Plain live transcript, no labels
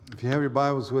If you have your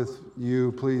Bibles with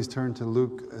you, please turn to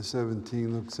Luke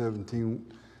 17,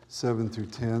 7 through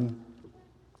 10.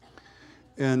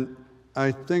 And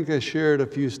I think I shared a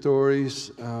few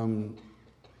stories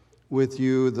with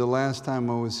you the last time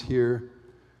I was here.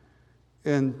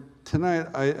 And tonight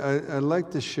I'd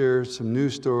like to share some new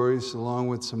stories along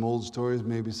with some old stories.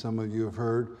 Maybe some of you have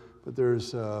heard, but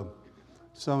there's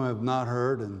some have not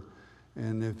heard.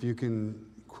 And if you can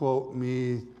quote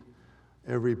me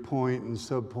every point and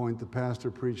subpoint the pastor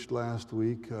preached last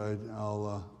week,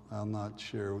 I'll not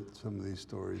share some of these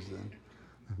stories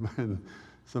then.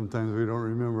 Sometimes we don't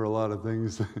remember a lot of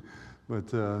things,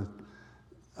 but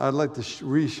I'd like to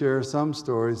reshare some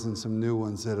stories and some new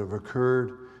ones that have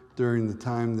occurred during the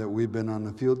time that we've been on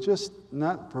the field, just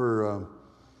not for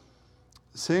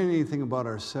saying anything about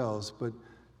ourselves, but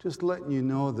just letting you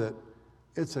know that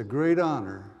it's a great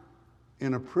honor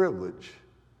and a privilege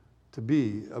to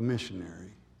be a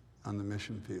missionary on the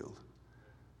mission field.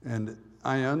 And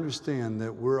I understand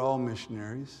that we're all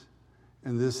missionaries,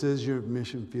 and this is your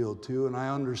mission field too. And I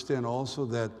understand also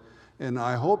that, and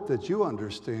I hope that you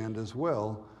understand as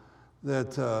well,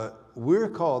 that we're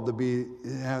called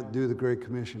to do the Great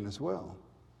Commission as well.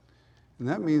 And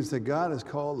that means that God has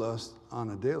called us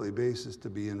on a daily basis to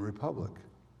be in Republic.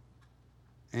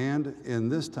 And in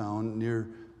this town near,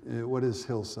 what is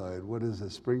Hillside? What is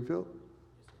it, Springfield?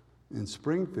 In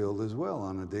Springfield as well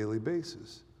on a daily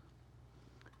basis.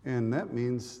 And that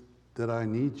means that I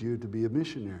need you to be a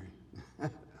missionary.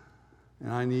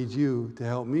 And I need you to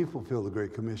help me fulfill the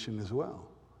Great Commission as well.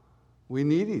 We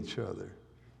need each other.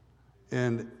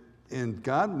 And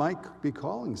God might be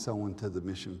calling someone to the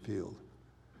mission field.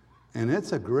 And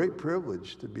it's a great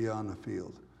privilege to be on the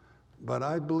field. But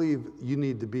I believe you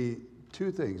need to be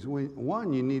two things.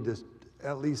 One, you need to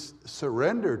at least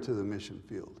surrender to the mission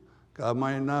field. God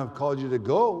might not have called you to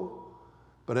go,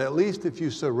 but at least if you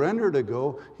surrender to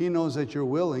go, He knows that you're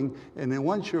willing. And then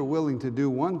once you're willing to do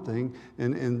one thing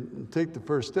and take the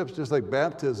first steps, just like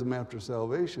baptism after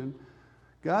salvation,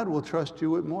 God will trust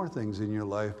you with more things in your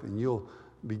life, and you'll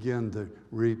begin to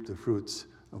reap the fruits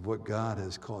of what God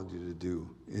has called you to do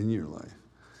in your life.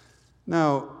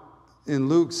 Now, in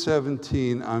Luke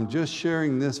 17, I'm just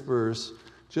sharing this verse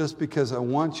just because I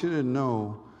want you to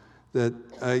know that,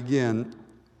 again,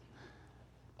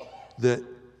 that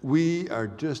we are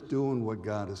just doing what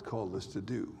God has called us to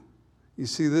do. You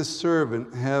see, this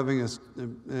servant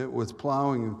was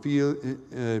plowing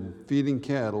and feeding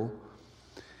cattle,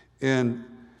 and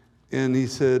he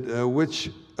said, which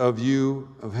of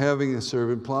you, of having a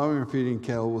servant plowing or feeding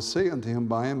cattle, will say unto him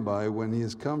by and by, when he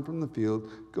has come from the field,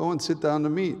 go and sit down to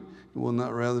meat? And will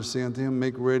not rather say unto him,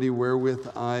 make ready wherewith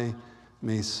I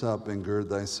may sup, and gird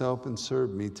thyself, and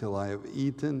serve me till I have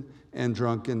eaten and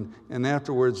drunken, and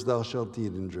afterwards thou shalt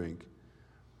eat and drink.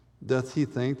 Doth he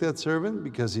thank that servant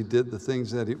because he did the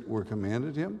things that were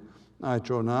commanded him? I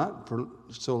trow not, for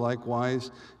so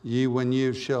likewise ye, when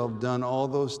ye shall have done all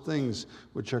those things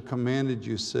which are commanded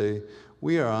you, say,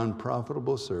 we are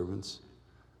unprofitable servants.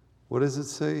 What does it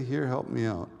say here? Help me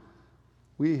out.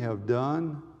 We have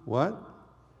done what?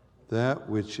 That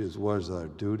which was our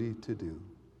duty to do.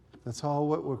 That's all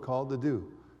what we're called to do.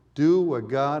 Do what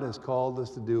God has called us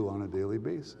to do on a daily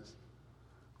basis.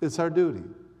 It's our duty.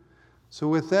 So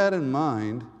with that in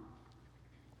mind,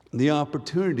 the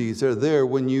opportunities are there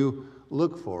when you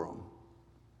look for them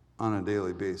on a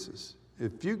daily basis.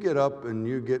 If you get up and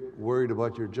you get worried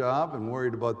about your job and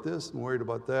worried about this and worried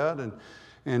about that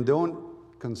and don't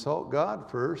consult God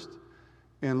first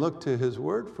and look to His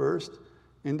Word first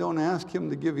and don't ask Him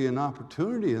to give you an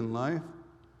opportunity in life,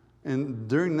 and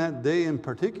during that day in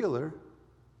particular,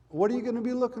 what are you going to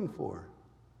be looking for?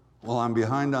 Well, I'm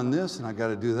behind on this, and I got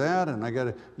to do that,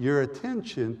 and your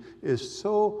attention is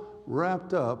so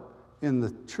wrapped up in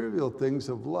the trivial things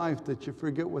of life that you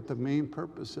forget what the main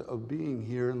purpose of being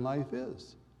here in life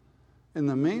is. And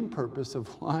the main purpose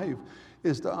of life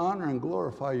is to honor and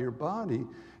glorify your body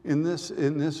in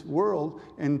this world,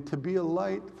 and to be a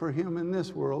light for Him in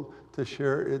this world, to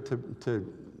share it, to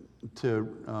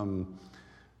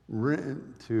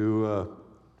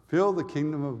fill the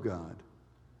kingdom of God.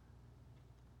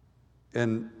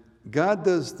 And God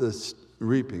does the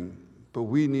reaping, but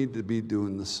we need to be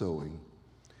doing the sowing.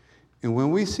 And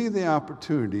when we see the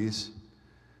opportunities,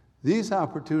 these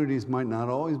opportunities might not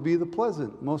always be the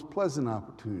most pleasant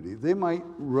opportunity. They might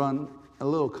run a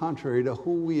little contrary to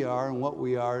who we are and what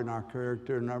we are in our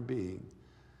character and our being.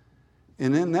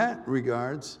 And in that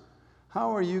regards,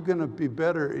 how are you going to be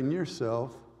better in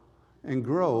yourself and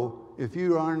grow if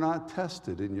you are not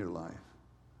tested in your life?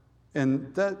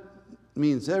 And that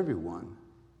means everyone.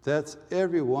 That's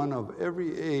everyone of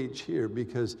every age here,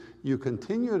 because you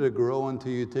continue to grow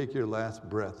until you take your last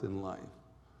breath in life.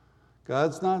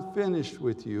 God's not finished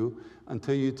with you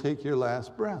until you take your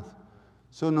last breath.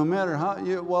 So no matter how,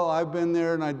 I've been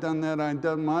there and I've done that, I've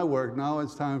done my work, now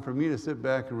it's time for me to sit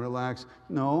back and relax.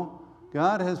 No,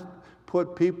 God has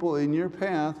put people in your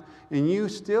path, and you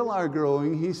still are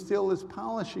growing. He still is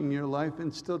polishing your life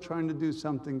and still trying to do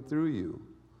something through you.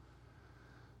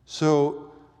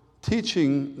 So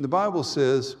teaching, the Bible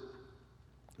says,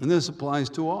 and this applies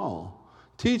to all,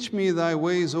 teach me thy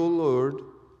ways, O Lord,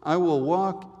 I will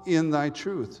walk in thy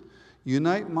truth.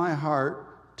 Unite my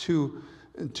heart to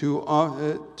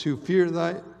fear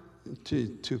thy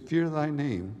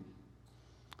name.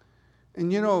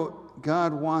 And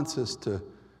God wants us to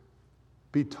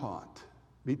be taught,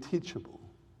 be teachable.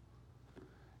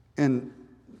 And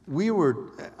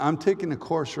I'm taking a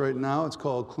course right now. It's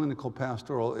called Clinical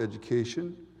Pastoral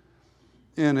Education.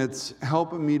 And it's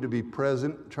helping me to be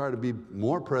present, try to be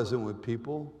more present with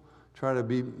people, try to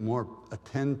be more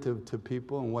attentive to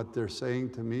people and what they're saying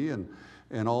to me, and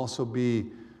also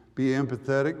be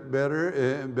empathetic better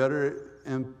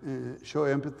and show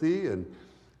empathy.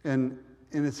 And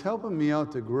it's helping me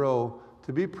out to grow.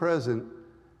 To be present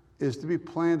is to be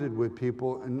planted with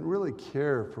people and really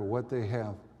care for what they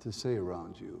have to say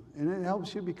around you. And it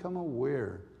helps you become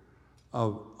aware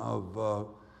of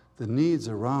the needs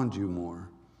around you more.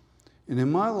 And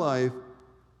in my life,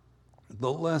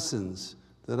 the lessons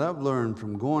that I've learned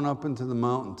from going up into the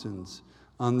mountains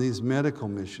on these medical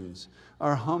missions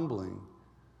are humbling.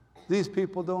 These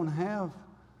people don't have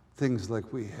things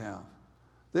like we have.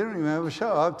 They don't even have a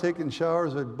shower. I've taken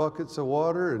showers with buckets of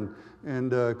water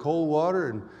and cold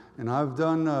water, and I've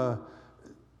done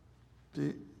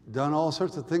all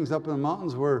sorts of things up in the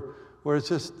mountains where it's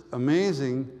just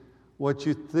amazing what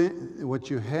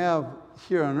you have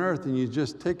here on earth, and you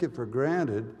just take it for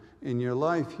granted in your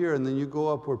life here, and then you go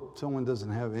up where someone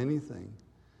doesn't have anything.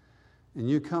 And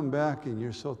you come back and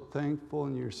you're so thankful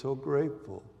and you're so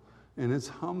grateful. And it's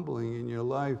humbling in your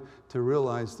life to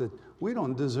realize that we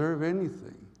don't deserve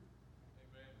anything.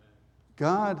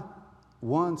 God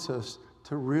wants us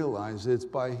to realize it's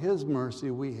by His mercy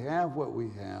we have what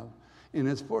we have, and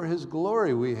it's for His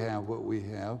glory we have what we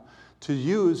have to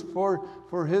use for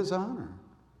His honor.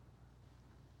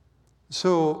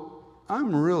 So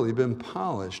I'm really been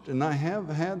polished, and I have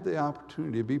had the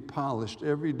opportunity to be polished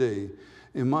every day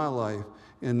in my life.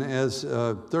 And as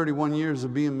 31 years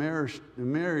of being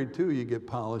married too, you get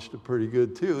polished pretty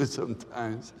good too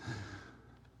sometimes.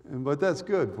 But that's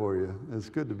good for you. It's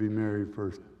good to be married for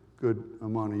a good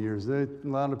amount of years. A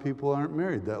lot of people aren't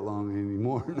married that long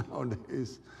anymore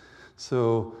nowadays.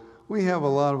 So we have a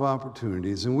lot of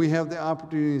opportunities, and we have the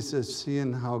opportunities of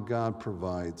seeing how God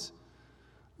provides.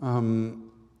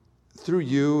 Through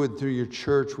you and through your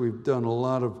church, we've done a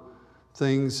lot of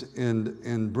things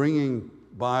in bringing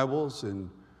Bibles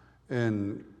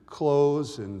and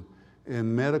clothes and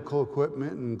medical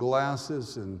equipment and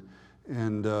glasses and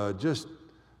just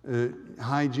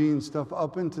hygiene stuff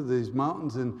up into these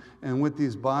mountains, and with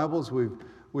these Bibles we're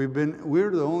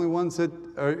the only ones that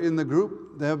are in the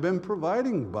group that have been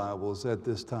providing Bibles at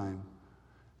this time.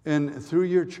 And through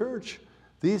your church,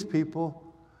 these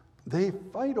people, they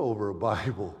fight over a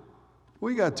Bible.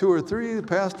 We got 2 or 3. The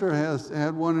pastor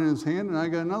had one in his hand, and I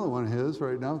got another one of his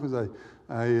right now because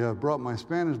I brought my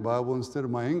Spanish Bible instead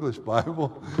of my English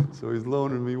Bible, so he's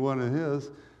loaning me one of his.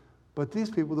 But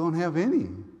these people don't have any,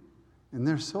 and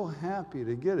they're so happy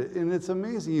to get it. And it's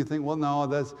amazing. You think, well, no,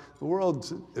 the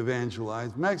world's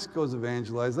evangelized. Mexico's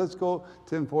evangelized. Let's go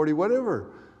 1040,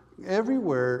 whatever.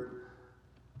 Everywhere,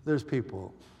 there's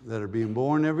people that are being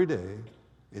born every day,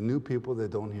 and new people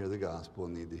that don't hear the gospel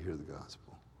and need to hear the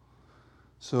gospel.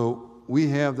 So we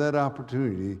have that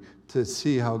opportunity to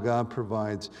see how God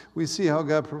provides. We see how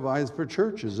God provides for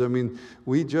churches. I mean,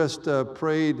 we just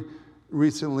prayed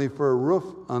recently for a roof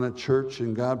on a church,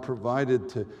 and God provided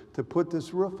to put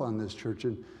this roof on this church.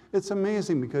 And it's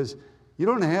amazing because you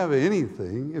don't have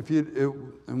anything.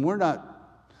 And we're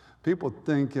not, people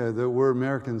think that we're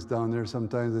Americans down there.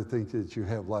 Sometimes they think that you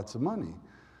have lots of money.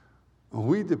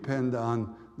 We depend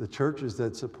on the churches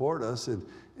that support us,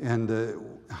 and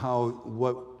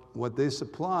what they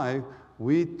supply,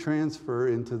 we transfer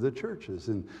into the churches.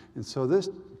 And so this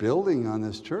building on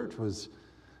this church was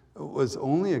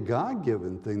only a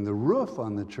God-given thing. The roof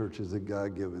on the church is a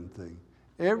God-given thing.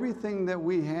 Everything that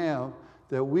we have,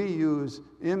 that we use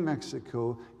in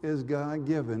Mexico, is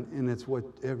God-given, and it's what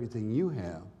everything you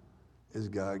have is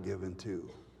God-given too.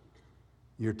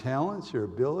 Your talents, your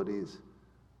abilities,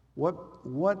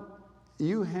 what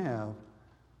you have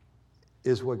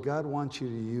is what God wants you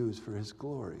to use for His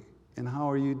glory. And how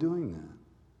are you doing that?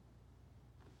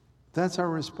 That's our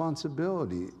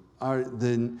responsibility.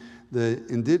 The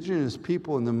indigenous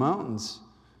people in the mountains,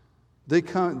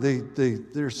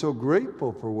 they're so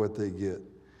grateful for what they get.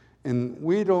 And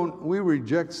we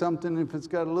reject something if it's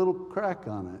got a little crack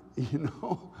on it, you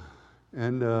know?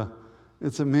 And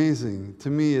it's amazing.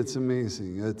 To me, it's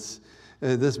amazing. It's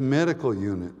this medical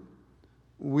unit.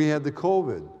 We had the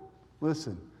COVID.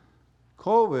 Listen,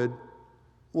 COVID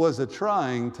was a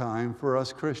trying time for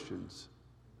us Christians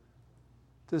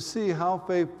to see how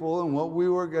faithful and what we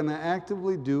were going to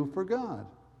actively do for God.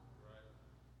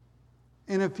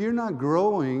 And if you're not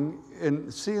growing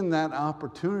and seeing that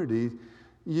opportunity,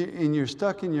 and you're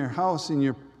stuck in your house and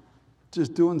you're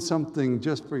just doing something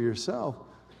just for yourself,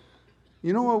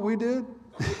 you know what we did?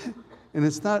 And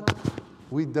it's not,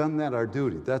 we've done that our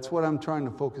duty. That's what I'm trying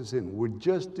to focus in. We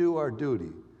just do our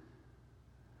duty.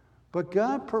 But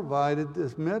God provided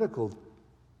this medical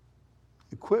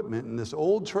equipment in this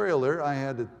old trailer I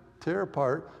had to tear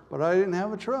apart, but I didn't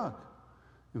have a truck.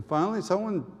 And finally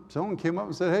someone came up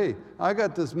and said, hey, I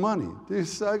got this money.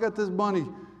 I got this money.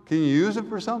 Can you use it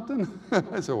for something?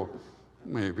 I said, well,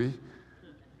 maybe.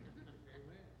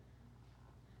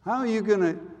 How are you going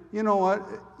to, you know what?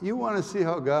 You want to see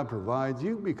how God provides,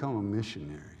 you become a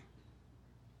missionary.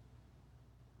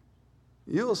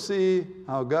 You'll see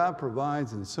how God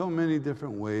provides in so many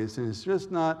different ways, and it's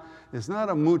not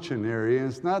a missionary, and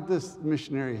it's not this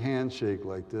missionary handshake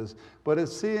like this, but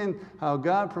it's seeing how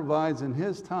God provides in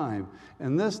His time.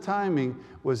 And this timing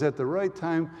was at the right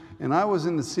time, and I was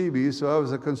in the CB, so I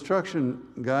was a construction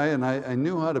guy, and I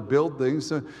knew how to build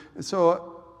things.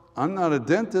 So I'm not a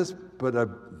dentist, but I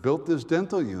built this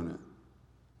dental unit.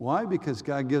 Why? Because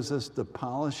God gives us the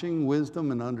polishing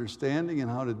wisdom and understanding and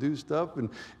how to do stuff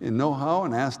and know-how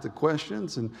and ask the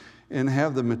questions and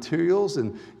have the materials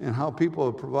and how people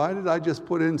have provided. I just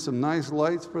put in some nice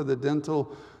lights for the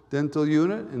dental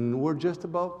unit, and we're just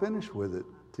about finished with it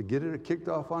to get it kicked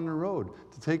off on the road,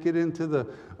 to take it into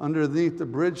underneath the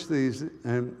bridge,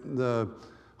 the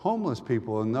homeless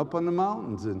people and up on the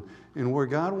mountains. And where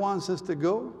God wants us to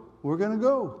go, we're going to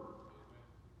go.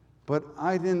 But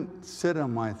I didn't sit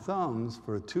on my thumbs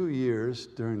for 2 years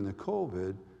during the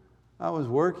COVID. I was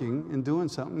working and doing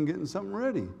something, getting something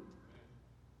ready.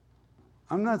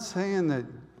 I'm not saying that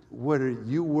whether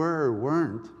you were or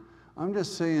weren't. I'm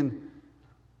just saying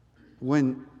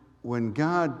when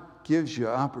God gives you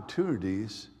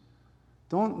opportunities,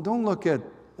 don't look at,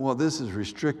 well, this is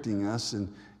restricting us,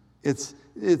 and it's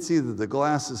either the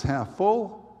glass is half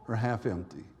full or half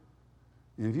empty.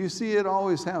 And if you see it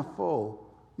always half full,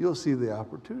 you'll see the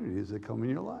opportunities that come in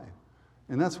your life.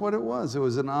 And that's what it was. It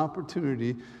was an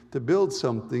opportunity to build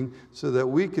something so that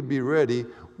we could be ready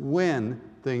when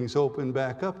things open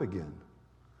back up again.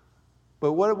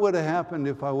 But what would have happened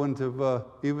if I wouldn't have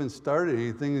even started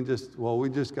anything and we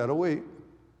just got to wait.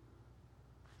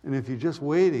 And if you're just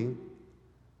waiting,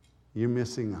 you're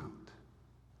missing out.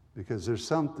 Because there's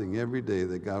something every day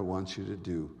that God wants you to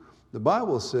do. The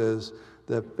Bible says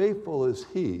that faithful is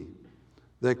He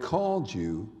that called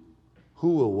you,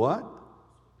 who will what?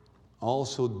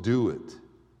 Also do it.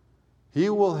 He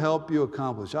will help you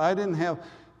accomplish.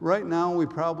 Right now we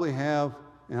probably have,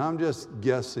 and I'm just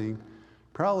guessing,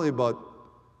 probably about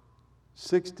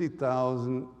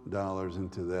 $60,000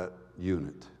 into that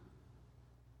unit.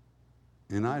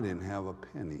 And I didn't have a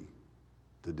penny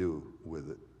to do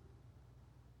with it.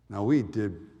 Now we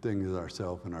did things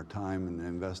ourselves in our time and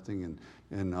investing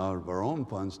and out of our own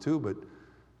funds too,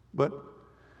 but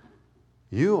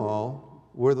you all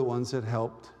were the ones that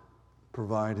helped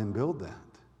provide and build that.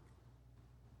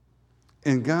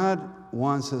 And God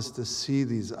wants us to see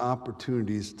these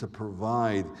opportunities to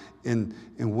provide. And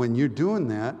when you're doing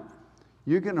that,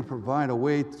 you're going to provide a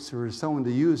way for someone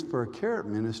to use for a carrot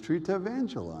ministry to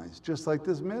evangelize, just like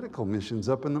this medical missions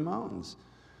up in the mountains.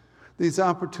 These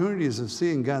opportunities of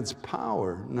seeing God's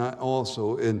power, not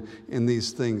also in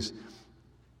these things.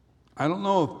 I don't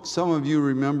know if some of you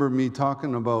remember me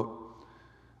talking about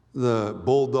the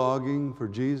bulldogging for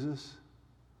Jesus.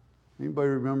 Anybody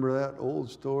remember that old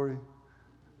story?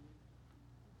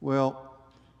 Well,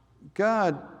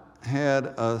 God had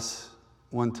us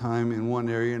one time in one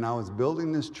area, and I was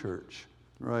building this church,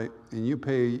 right? And you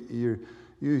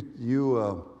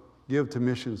give to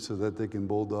missions so that they can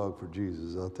bulldog for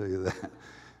Jesus. I'll tell you that.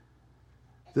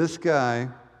 This guy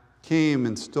came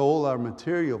and stole our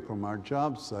material from our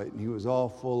job site, and he was all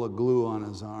full of glue on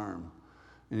his arm.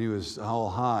 And he was all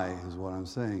high, is what I'm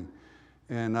saying.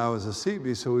 And I was a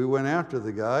CB, so we went after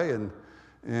the guy,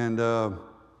 and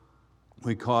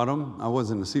we caught him. I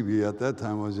wasn't a CB at that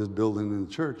time. I was just building in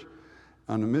the church.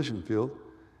 on the mission field.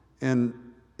 And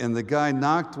the guy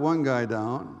knocked one guy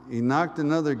down. He knocked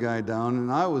another guy down,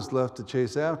 and I was left to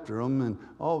chase after him. And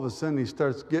all of a sudden, he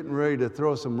starts getting ready to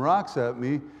throw some rocks at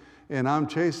me, and I'm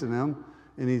chasing him.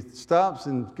 And he stops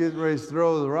and gets ready to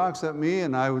throw the rocks at me,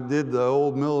 and I did the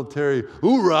old military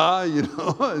hoorah,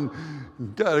 and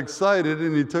got excited,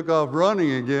 and he took off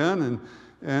running again,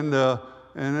 and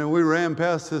then we ran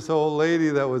past this old lady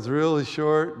that was really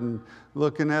short and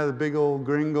looking at a big old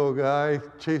gringo guy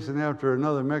chasing after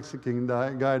another Mexican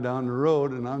guy down the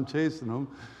road, and I'm chasing him,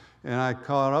 and I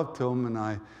caught up to him, and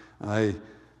I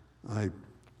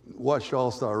watched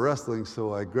All-Star Wrestling,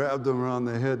 so I grabbed him around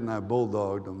the head and I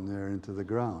bulldogged him there into the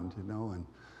ground,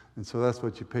 and so that's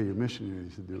what you pay your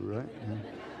missionaries to do, right? Yeah.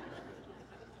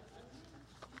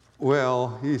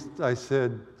 Well, I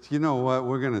said, you know what,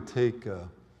 we're going to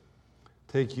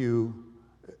take you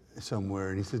somewhere.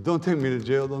 And he said, don't take me to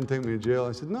jail, don't take me to jail.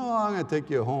 I said, no, I'm going to take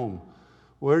you home.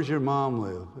 Where's your mom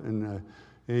live? And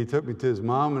he took me to his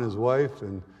mom and his wife,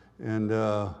 and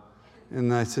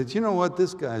I said, you know what,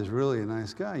 this guy's really a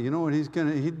nice guy. You know what he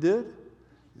did?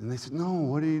 And they said, no,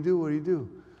 what did he do? What did he do?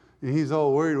 And he's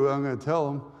all worried what I'm going to tell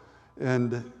him.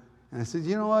 And I said,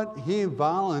 you know what? He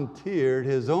volunteered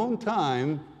his own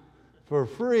time for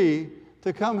free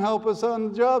to come help us on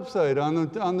the job site, on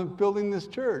the building this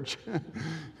church.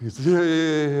 He said,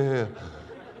 yeah.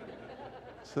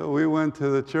 So we went to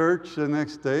the church the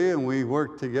next day, and we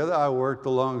worked together. I worked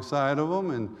alongside of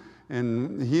him,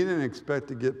 and he didn't expect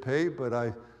to get paid, but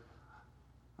I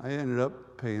ended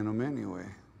up paying him anyway.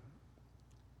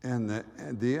 And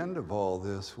the end of all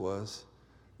this was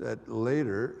that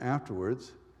later,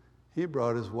 afterwards, he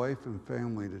brought his wife and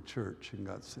family to church and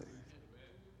got saved.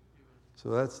 So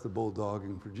that's the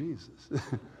bulldogging for Jesus.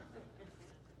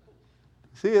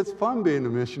 See, it's fun being a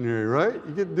missionary, right?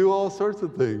 You get to do all sorts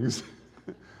of things.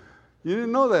 You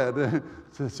didn't know that.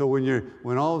 So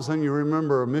when all of a sudden you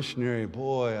remember a missionary,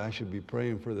 boy, I should be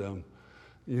praying for them.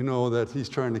 You know that he's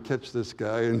trying to catch this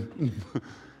guy and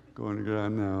going to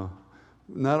God now.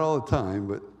 Not all the time,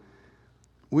 but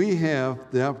we have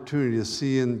the opportunity to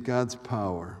see in God's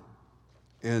power.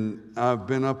 And I've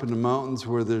been up in the mountains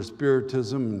where there's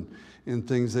spiritism and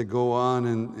things that go on,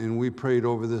 and we prayed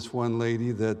over this one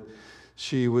lady that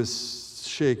she was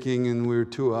shaking, and we were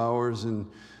 2 hours, and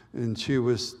she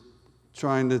was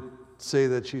trying to say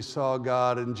that she saw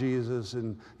God and Jesus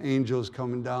and angels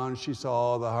coming down. She saw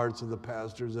all the hearts of the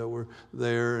pastors that were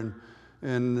there,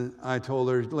 and I told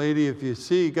her, lady, if you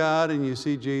see God and you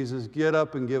see Jesus, get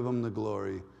up and give him the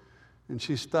glory. And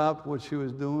she stopped what she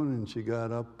was doing, and she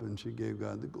got up and she gave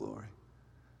God the glory.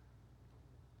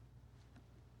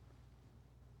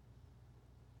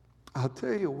 I'll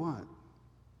tell you what,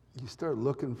 you start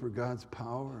looking for God's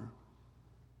power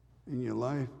in your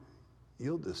life,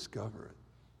 you'll discover it.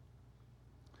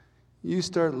 You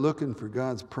start looking for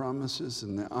God's promises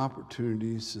and the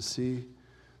opportunities to see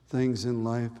things in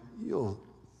life, you'll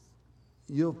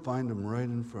find them right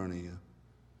in front of you.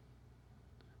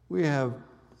 We have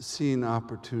seen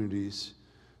opportunities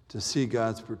to see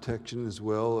God's protection as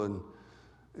well,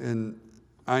 and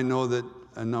I know that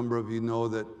a number of you know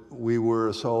that we were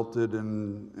assaulted,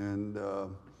 and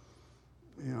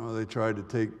they tried to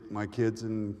take my kids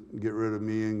and get rid of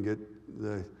me and get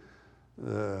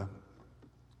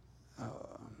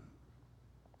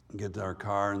get our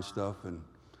car and stuff,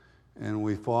 and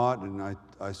we fought, and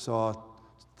I saw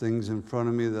things in front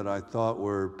of me that I thought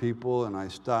were people, and I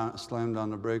slammed on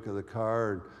the brake of the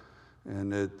car,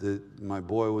 and my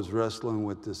boy was wrestling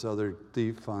with this other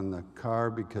thief on the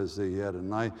car because he had a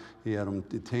knife. He had him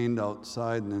detained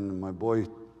outside, and then my boy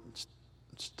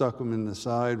stuck him in the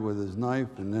side with his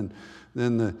knife, and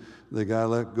then the guy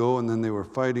let go, and then they were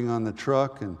fighting on the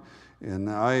truck, and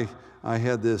I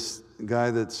had this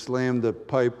guy that slammed a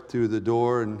pipe through the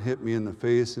door and hit me in the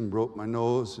face and broke my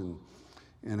nose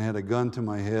and had a gun to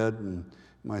my head, and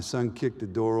my son kicked the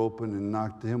door open and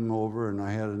knocked him over, and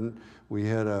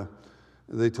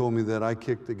they told me that I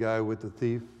kicked the guy with the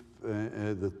thief,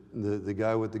 the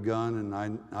guy with the gun, and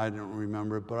I didn't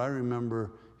remember it, but I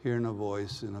remember hearing a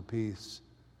voice and a peace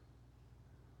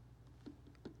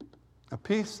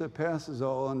that passes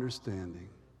all understanding.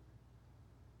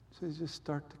 It says, just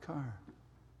start the car.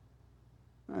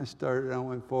 And I started, I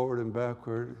went forward and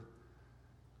backward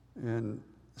and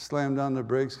slammed on the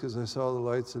brakes because I saw the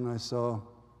lights, and I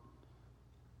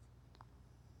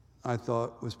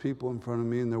thought was people in front of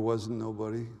me, and there wasn't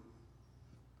nobody.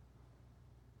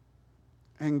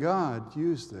 And God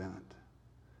used that.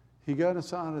 He got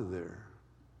us out of there.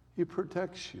 He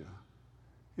protects you.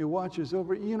 He watches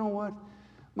over. You know what?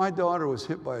 My daughter was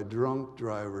hit by a drunk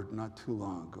driver not too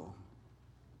long ago.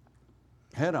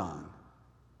 Head on.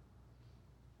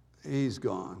 he's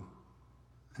gone.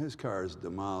 His car is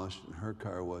demolished, and her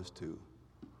car was too.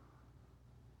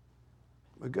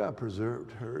 But God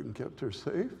preserved her and kept her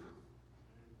safe.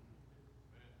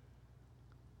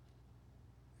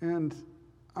 And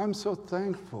I'm so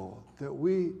thankful that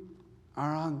we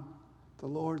are on the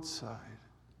Lord's side.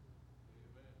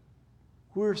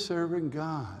 We're serving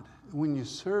God. When you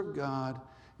serve God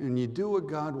and you do what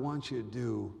God wants you to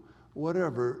do,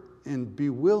 whatever, and be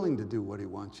willing to do what he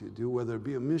wants you to do, whether it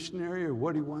be a missionary or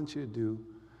what he wants you to do,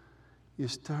 you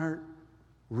start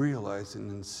realizing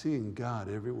and seeing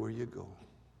God everywhere you go.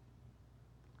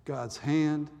 God's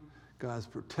hand, God's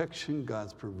protection,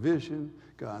 God's provision,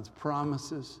 God's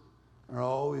promises are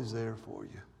always there for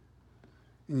you.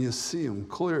 And you see them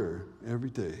clear every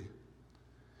day.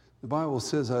 The Bible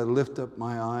says, I lift up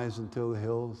my eyes until the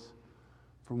hills,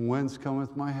 from whence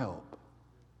cometh my help.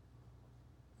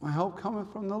 My help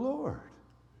cometh from the Lord.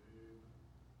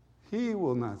 He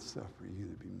will not suffer you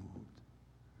to be moved.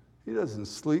 He doesn't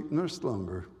sleep nor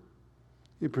slumber.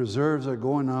 He preserves our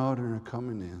going out and our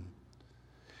coming in.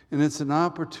 And it's an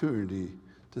opportunity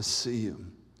to see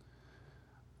him.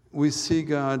 We see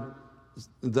God,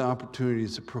 the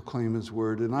opportunities to proclaim his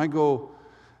word. And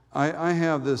I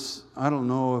have this, I don't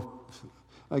know if,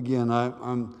 again,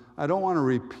 I don't want to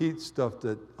repeat stuff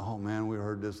that, oh man, we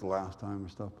heard this last time or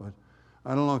stuff, but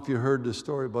I don't know if you heard the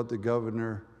story about the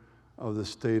governor of the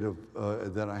state of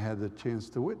that I had the chance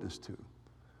to witness to.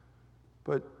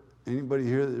 But anybody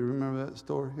here that remember that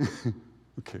story?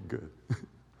 Okay, good.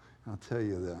 I'll tell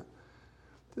you that.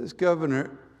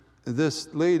 This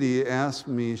lady asked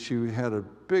me, she had a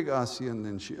big hacienda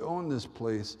and she owned this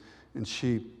place, and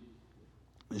she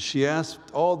asked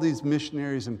all these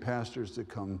missionaries and pastors to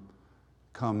come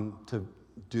to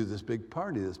do this big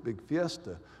party, this big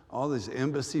fiesta. All these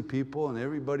embassy people and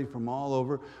everybody from all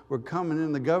over were coming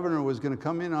in. The governor was going to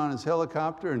come in on his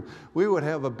helicopter, and we would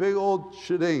have a big old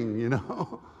shebang, you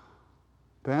know.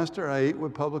 Pastor, I ate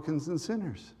with publicans and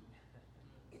sinners.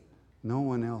 No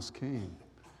one else came.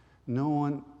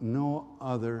 No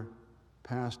other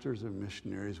pastors or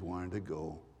missionaries wanted to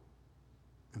go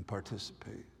and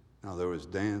participate. Now, there was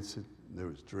dancing, there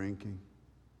was drinking.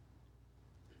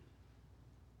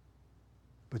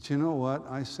 But you know what?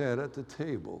 I sat at the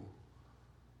table,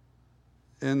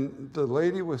 and the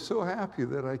lady was so happy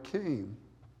that I came,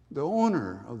 the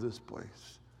owner of this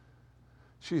place.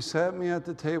 She sat me at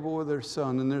the table with her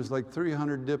son, and there's like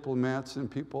 300 diplomats and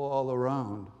people all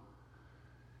around.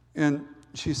 And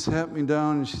she sat me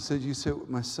down, and she said, you sit with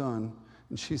my son.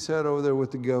 And she sat over there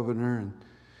with the governor,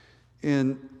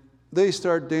 and they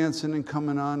start dancing and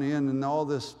coming on in, and all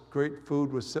this great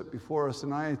food was set before us.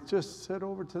 And I just said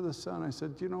over to the son, I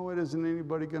said, you know what, isn't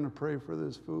anybody going to pray for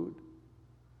this food?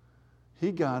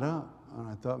 He got up, and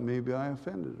I thought maybe I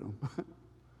offended him.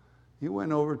 He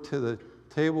went over to the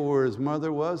table where his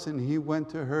mother was, and he went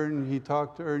to her, and he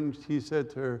talked to her, and he said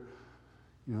to her,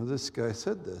 you know, this guy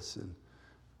said this.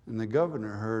 And the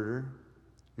governor heard her,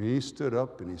 and he stood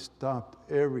up, and he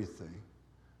stopped everything.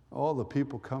 All the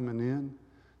people coming in,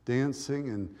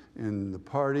 dancing and the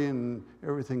party and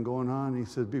everything going on. He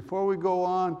said, before we go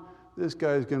on, this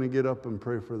guy's going to get up and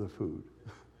pray for the food.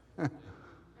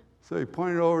 So he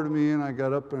pointed over to me, and I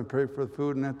got up and I prayed for the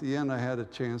food, and at the end I had a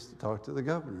chance to talk to the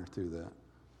governor through that.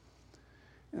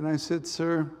 And I said,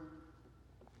 sir,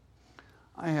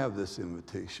 I have this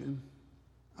invitation.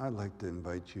 I'd like to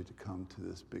invite you to come to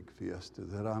this big fiesta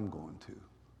that I'm going to.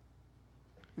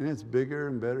 And it's bigger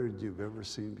and better than you've ever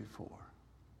seen before.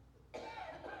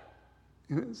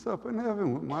 And it's up in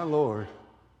heaven with my Lord.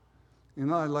 You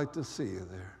know, I'd like to see you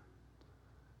there.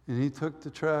 And he took the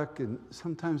track, and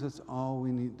sometimes that's all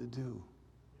we need to do.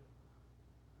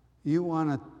 You want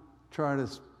to try to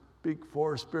speak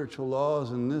for spiritual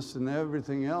laws and this and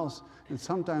everything else, and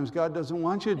sometimes God doesn't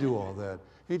want you to do all that.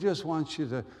 He just wants you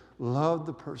to love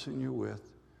the person you're with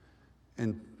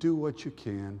and do what you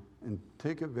can and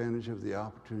take advantage of the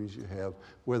opportunities you have,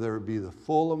 whether it be the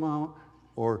full amount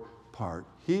or part.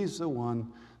 He's the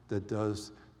one that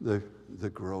does the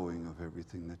growing of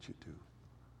everything that you do.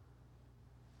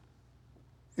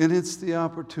 And it's the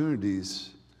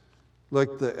opportunities,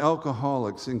 like the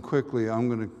alcoholics, and quickly, I'm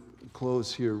going to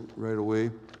close here right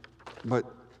away, but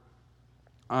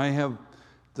I have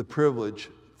the privilege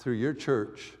through your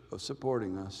church of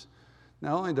supporting us,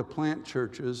 not only to plant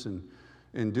churches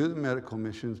and do the medical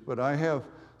missions, but I have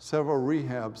several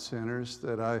rehab centers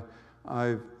that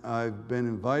I've been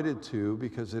invited to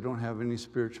because they don't have any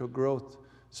spiritual growth,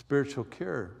 spiritual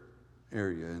care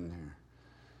area in there.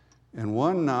 And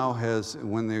one now has,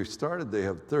 when they started, they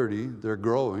have 30. They're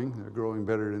growing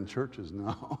better than churches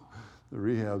now, the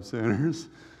rehab centers.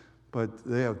 but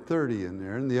they have 30 in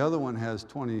there, and the other one has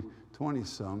 20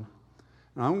 some.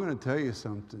 And I'm going to tell you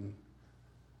something.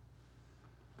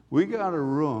 We got a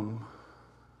room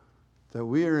that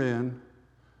we are in,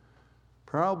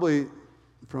 probably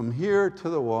from here to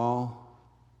the wall,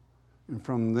 and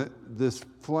from this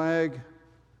flag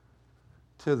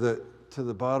to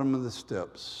the bottom of the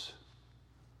steps.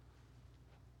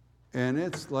 And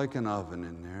it's like an oven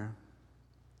in there.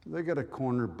 They got a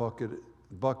corner bucket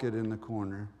in the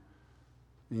corner,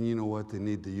 and you know what they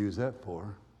need to use that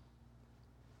for.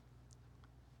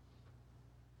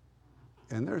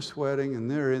 And they're sweating, and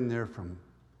they're in there from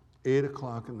 8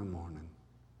 o'clock in the morning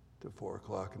to 4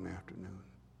 o'clock in the afternoon.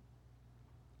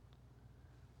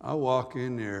 I walk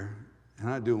in there, and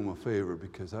I do them a favor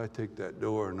because I take that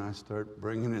door and I start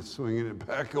swinging it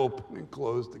back open and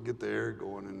closed to get the air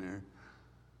going in there.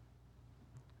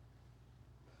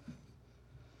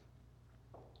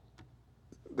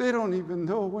 They don't even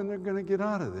know when they're going to get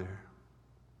out of there.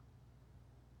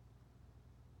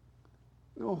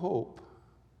 No hope.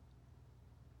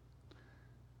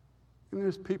 And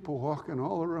there's people walking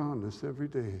all around us every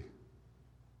day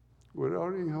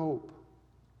without any hope,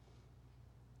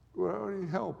 without any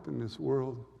help in this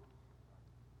world.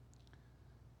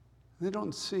 They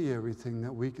don't see everything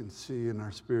that we can see in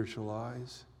our spiritual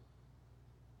eyes.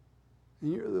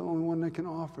 And you're the only one that can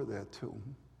offer that to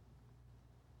them.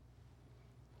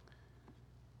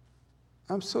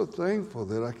 I'm so thankful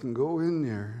that I can go in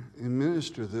there and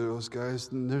minister to those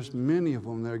guys, and there's many of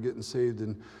them that are getting saved.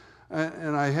 And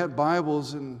I had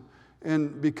Bibles,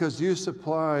 and because you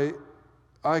supply,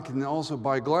 I can also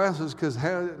buy glasses because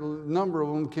a number of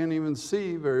them can't even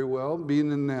see very well,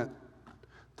 being in that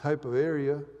type of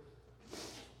area.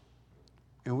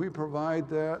 And we provide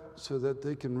that so that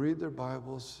they can read their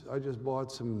Bibles. I just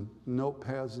bought some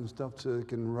notepads and stuff so they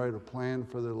can write a plan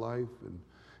for their life and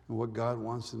what God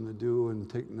wants them to do and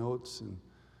take notes and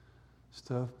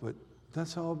stuff. But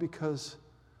that's all because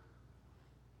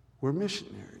we're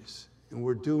missionaries, and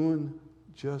we're doing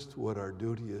just what our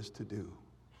duty is to do.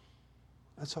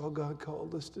 That's all God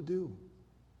called us to do.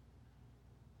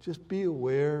 Just be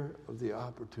aware of the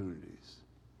opportunities.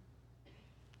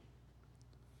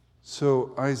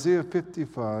 So Isaiah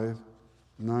 55,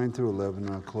 9 through 11,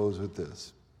 I'll close with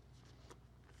this.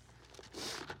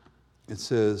 It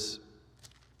says,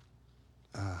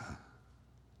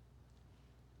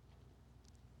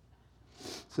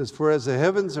 for as the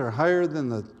heavens are higher than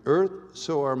the earth,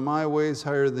 so are my ways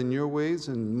higher than your ways,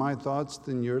 and my thoughts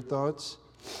than your thoughts.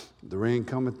 The rain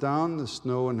cometh down, the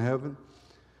snow in heaven,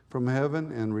 from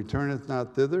heaven, and returneth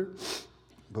not thither,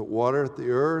 but watereth the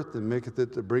earth, and maketh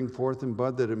it to bring forth in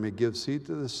bud, that it may give seed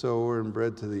to the sower and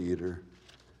bread to the eater.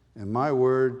 And my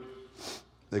word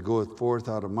that goeth forth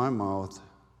out of my mouth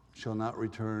shall not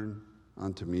return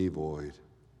unto me void.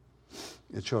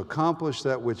 It shall accomplish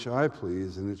that which I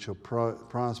please, and it shall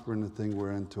prosper in the thing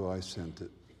whereunto I sent it.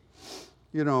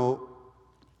 You know,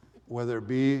 whether it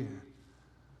be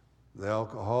the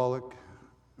alcoholic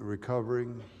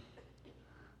recovering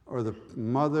or the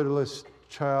motherless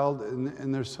child,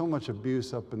 and there's so much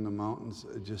abuse up in the mountains,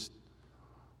 just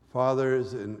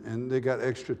fathers, and they got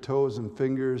extra toes and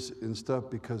fingers and stuff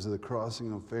because of the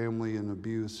crossing of family and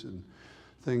abuse and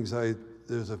things.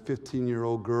 There's a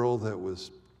 15-year-old girl that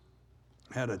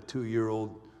had a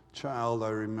 2-year-old child. I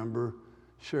remember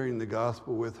sharing the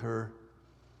gospel with her.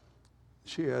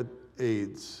 She had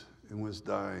AIDS and was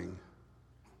dying.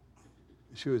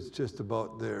 She was just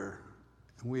about there,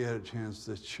 and we had a chance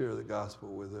to share the gospel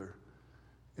with her.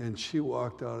 And she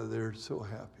walked out of there so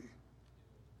happy.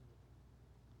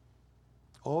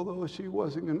 Although she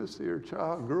wasn't going to see her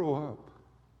child grow up,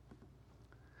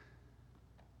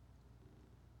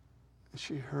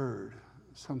 she heard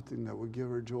something that would give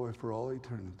her joy for all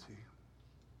eternity.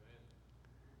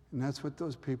 And that's what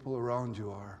those people around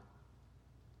you are.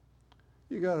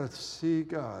 You got to see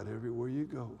God everywhere you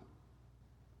go.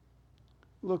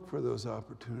 Look for those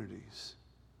opportunities.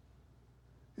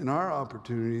 And our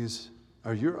opportunities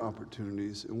are your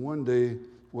opportunities. And one day,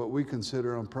 what we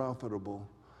consider unprofitable,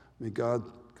 may God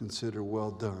consider well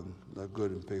done, thy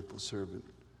good and faithful servant.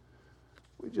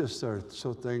 We just are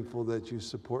so thankful that you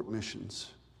support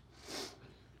missions.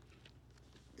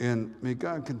 And may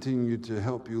God continue to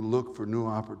help you look for new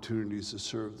opportunities to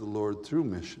serve the Lord through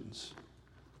missions.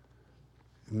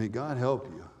 And may God help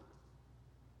you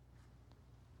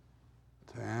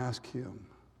to ask Him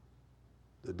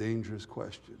the dangerous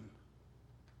question,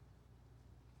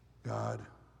 God,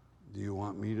 do you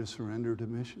want me to surrender to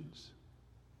missions?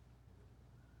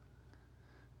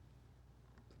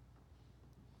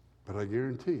 But I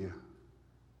guarantee you,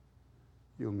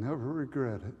 you'll never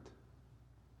regret it.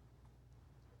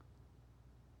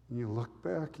 and you look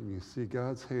back and you see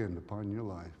God's hand upon your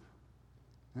life.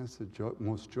 That's the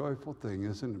most joyful thing,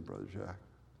 isn't it, Brother Jack?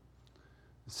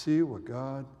 See what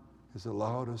God has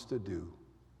allowed us to do.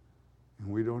 And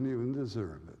we don't even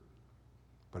deserve it,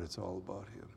 but it's all about Him.